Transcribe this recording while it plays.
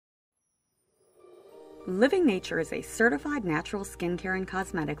Living Nature is a certified natural skincare and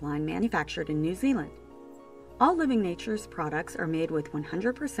cosmetic line manufactured in New Zealand. All Living Nature's products are made with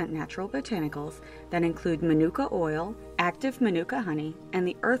 100% natural botanicals that include Manuka oil, active Manuka honey, and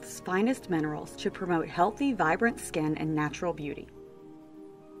the earth's finest minerals to promote healthy, vibrant skin and natural beauty.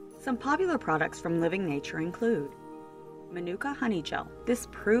 Some popular products from Living Nature include Manuka Honey Gel. This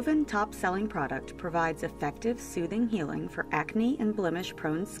proven top-selling product provides effective, soothing healing for acne and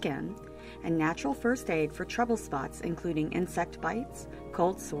blemish-prone skin, and natural first aid for trouble spots including insect bites,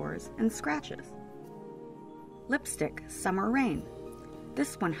 cold sores, and scratches. Lipstick Summer Rain.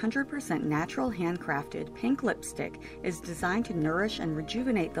 This 100% natural handcrafted pink lipstick is designed to nourish and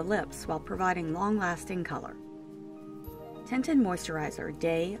rejuvenate the lips while providing long-lasting color. Tinted Moisturiser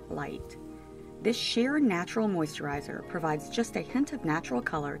Day Light. This sheer natural moisturizer provides just a hint of natural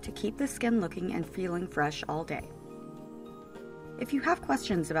color to keep the skin looking and feeling fresh all day. If you have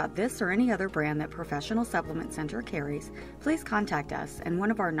questions about this or any other brand that Professional Supplement Center carries, please contact us and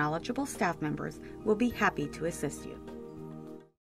one of our knowledgeable staff members will be happy to assist you.